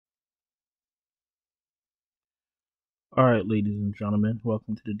All right, ladies and gentlemen,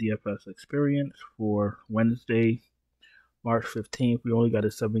 welcome to the DFS experience for Wednesday, March 15th. We only got a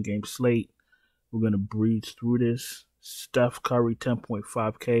 7-game slate. We're going to breeze through this. Steph Curry,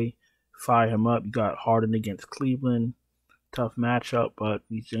 10.5K. Fire him up. You got Harden against Cleveland. Tough matchup, but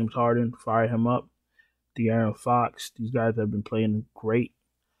he's James Harden. Fire him up. De'Aaron Fox. These guys have been playing great.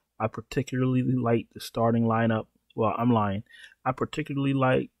 I particularly like the starting lineup. Well, I'm lying. I particularly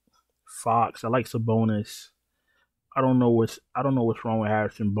like Fox. I like Sabonis. I don't know what's wrong with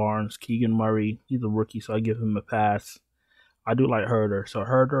Harrison Barnes. Keegan Murray, he's a rookie, so I give him a pass. I do like Herder. So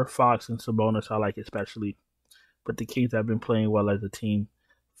Herder, Fox, and Sabonis I like especially. But the Kings have been playing well as a team.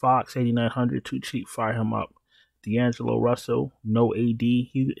 Fox, 8,900, too cheap, fire him up. D'Angelo Russell, no AD.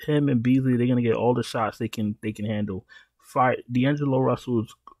 Him and Beasley, they're gonna get all the shots they can handle. Fire D'Angelo Russell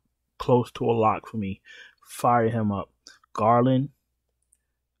is close to a lock for me. Fire him up. Garland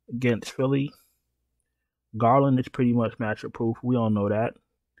against Philly. Garland is pretty much matchup proof. We all know that.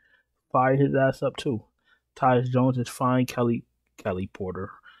 Fire his ass up too. Tyus Jones is fine. Kelly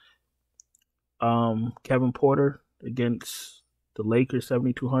Porter. Kevin Porter against the Lakers,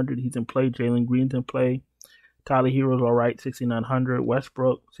 7,200. He's in play. Jalen Green's in play. Tyler Hero's all right, 6,900.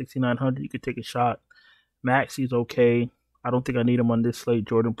 Westbrook, 6,900. You could take a shot. Maxi's okay. I don't think I need him on this slate.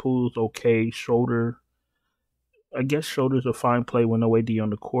 Jordan Poole's okay. Schroeder. I guess Schroeder's a fine play with no AD on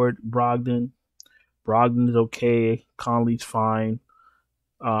the court. Brogdon is okay. Conley's fine.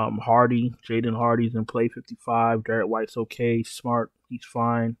 Jaden Hardy's in play, 55. Derek White's okay. Smart, he's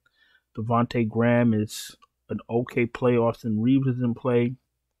fine. Devontae Graham is an okay play. Austin Reeves is in play.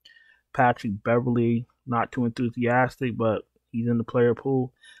 Patrick Beverly, not too enthusiastic, but he's in the player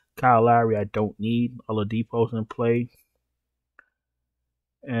pool. Kyle Lowry, I don't need. Oladipo's in play.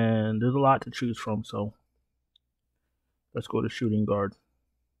 And there's a lot to choose from, so let's go to shooting guard.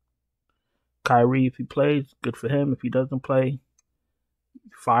 Kyrie, if he plays, good for him. If he doesn't play,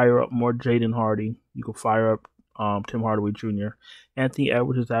 fire up more Jaden Hardy. You can fire up Tim Hardaway Jr. Anthony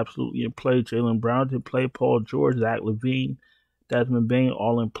Edwards is absolutely in play. Jaylen Brown's in play. Paul George, Zach LaVine, Desmond Bane,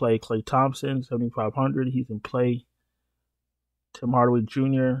 all in play. Klay Thompson, 7,500. He's in play. Tim Hardaway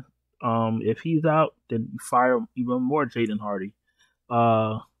Jr. If he's out, then you fire even more Jaden Hardy.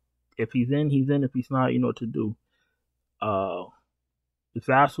 If he's in, he's in. If he's not, you know what to do.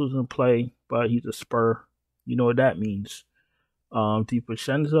 Vassal's in play, but he's a Spur. You know what that means.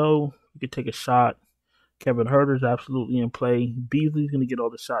 DiVincenzo, you could take a shot. Kevin Herter's absolutely in play. Beasley's going to get all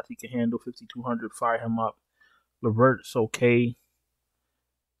the shots he can handle. 5,200, fire him up. LeVert's okay.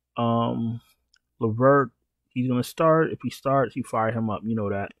 LeVert, he's going to start. If he starts, you fire him up. You know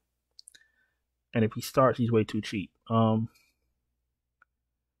that. And if he starts, he's way too cheap.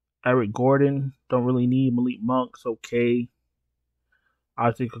 Eric Gordon, don't really need. Malik Monk's okay.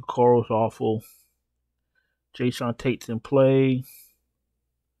 Isaac Okoro's awful. Jason Tate's in play.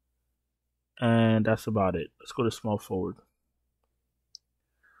 And that's about it. Let's go to small forward.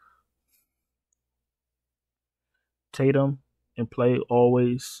 Tatum in play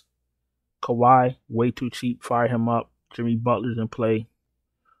always. Kawhi, way too cheap. Fire him up. Jimmy Butler's in play.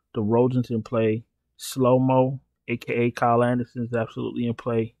 DeRozan's in play. Slow-mo, a.k.a. Kyle Anderson, is absolutely in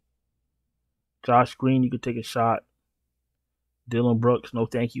play. Josh Green, you could take a shot. Dylan Brooks, no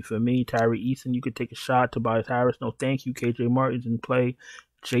thank you for me. Tyree Eason, you could take a shot. Tobias Harris, no thank you. KJ Martin's in play.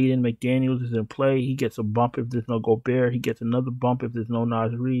 Jaden McDaniels is in play. He gets a bump if there's no Gobert. He gets another bump if there's no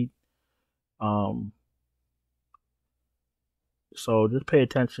Naz Reid. So just pay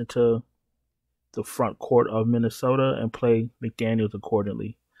attention to the front court of Minnesota and play McDaniels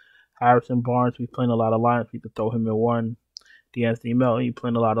accordingly. Harrison Barnes, he's playing a lot of lines. You could throw him in one. D'Anthony Melton, he's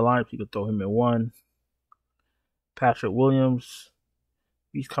playing a lot of lines. You could throw him in one. Patrick Williams,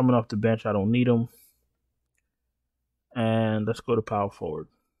 he's coming off the bench. I don't need him. And let's go to power forward.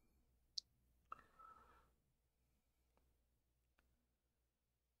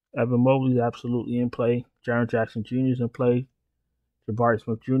 Evan Mobley's absolutely in play. Jaren Jackson Jr. is in play. Jabari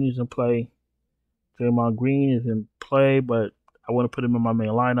Smith Jr. is in play. Draymond Green is in play, but I want to put him in my main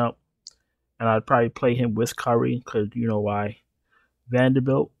lineup. And I'd probably play him with Curry because you know why.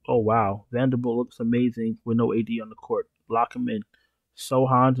 Vanderbilt, oh wow. Vanderbilt looks amazing with no AD on the court. Lock him in.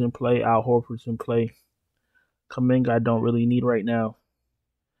 Sohan's in play. Al Horford's in play. Kuminga I don't really need right now.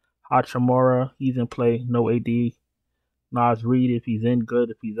 Hachimura, he's in play. No AD. Naz Reid, if he's in, good.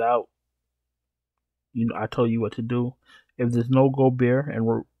 If he's out, you know I told you what to do. If there's no Gobert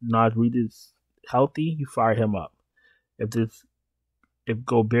and Naz Reid is healthy, you fire him up. If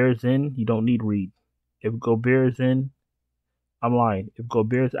Gobert's in, you don't need Reid. If Gobert's in, I'm lying. If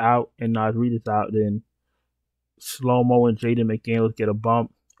Gobert's out and Naz Reid is out, then Slow-Mo and Jaden McDaniels get a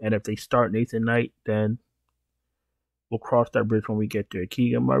bump. And if they start Nathan Knight, then We'll cross that bridge when we get there.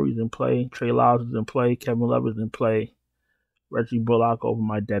 Keegan Murray's in play. Trey Lyles is in play. Kevin Love is in play. Reggie Bullock over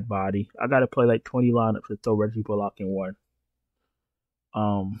my dead body. I got to play like 20 lineups to throw Reggie Bullock in one.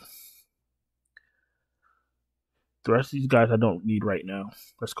 The rest of these guys I don't need right now.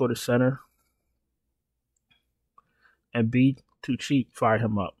 Let's go to center. And B, too cheap. Fire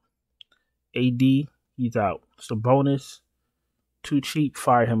him up. AD, he's out. Sabonis, too cheap.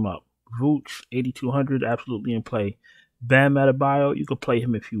 Fire him up. Vooch, 8,200, absolutely in play. Bam Adebayo, you can play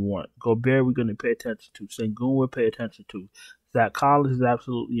him if you want. Gobert, we're going to pay attention to. Sengun, we'll pay attention to. Zach Collins is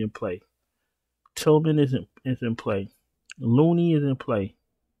absolutely in play. Tillman is in play. Looney is in play.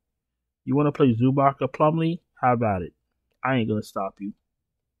 You want to play Zubac or Plumlee? How about it? I ain't going to stop you.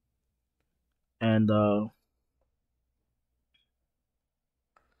 And,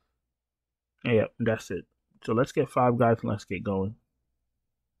 yeah, that's it. So let's get 5 guys and let's get going.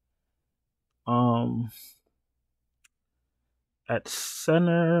 At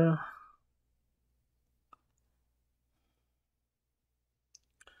center,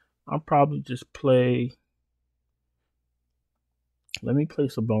 I'll probably just play. Let me play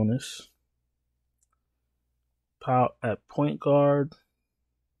Sabonis. At point guard,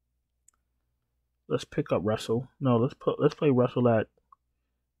 let's pick up Russell. No, let's play Russell at.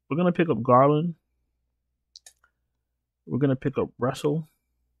 We're gonna pick up Garland. We're gonna pick up Russell.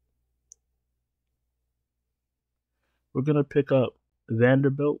 We're gonna pick up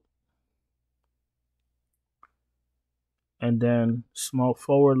Vanderbilt. And then small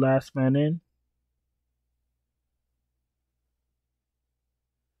forward, last man in.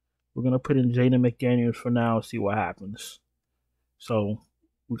 We're going to put in Jaden McDaniels for now and see what happens. So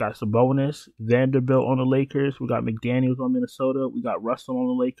we got Sabonis, Vanderbilt on the Lakers. We got McDaniels on Minnesota. We got Russell on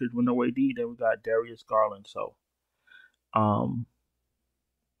the Lakers with no AD. Then we got Darius Garland. So I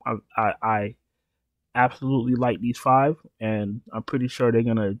absolutely like these 5. And I'm pretty sure they're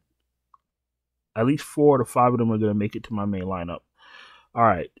going to, at least 4 to 5 of them are going to make it to my main lineup. All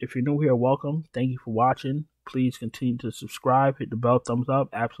right. If you're new here, welcome. Thank you for watching. Please continue to subscribe. Hit the bell, thumbs up.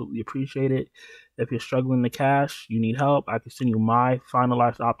 Absolutely appreciate it. If you're struggling to cash, you need help, I can send you my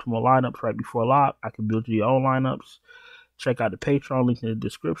finalized optimal lineups right before lock. I can build you your own lineups. Check out the Patreon link in the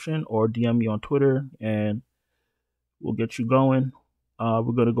description or DM me on Twitter and we'll get you going. We're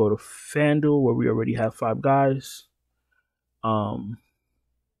going to go to FanDuel where we already have 5 guys. Let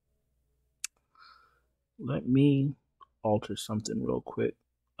me alter something real quick.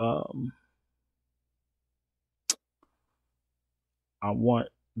 I want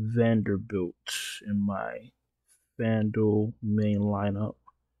Vanderbilt in my FanDuel main lineup.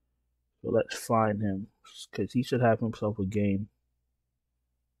 So let's find him because he should have himself a game.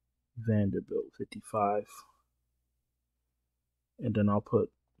 Vanderbilt, 55. And then I'll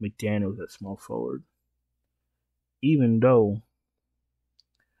put McDaniels at small forward. Even though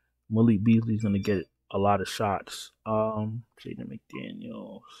Malik Beasley's going to get a lot of shots. Jaden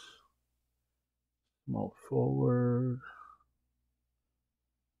McDaniels, small forward.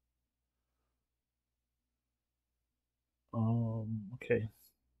 Okay.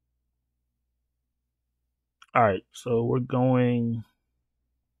 All right, so we're going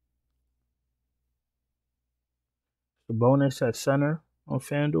the bonus at center on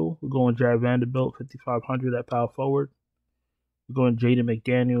FanDuel. We're going Jared Vanderbilt, 5,500 at power forward. We're going Jaden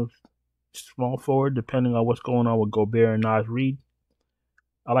McDaniels, small forward, depending on what's going on with Gobert and Naz Reid.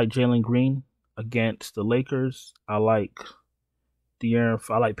 I like Jalen Green against the Lakers. I like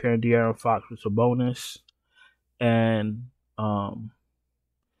pairing De'Aaron Fox with Sabonis. And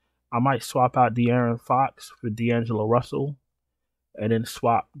I might swap out De'Aaron Fox for D'Angelo Russell and then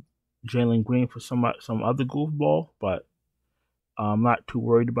swap Jalen Green for some other goofball. But I'm not too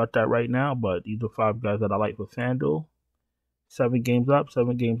worried about that right now. But these are 5 guys that I like for FanDuel. 7 games up,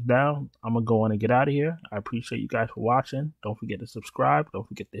 7 games down. I'm going to go on and get out of here. I appreciate you guys for watching. Don't forget to subscribe. Don't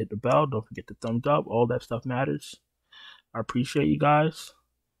forget to hit the bell. Don't forget to thumbs up. All that stuff matters. I appreciate you guys.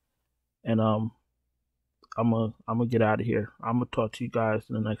 And I'm gonna get out of here. I'm gonna talk to you guys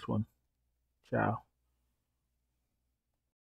in the next one. Ciao.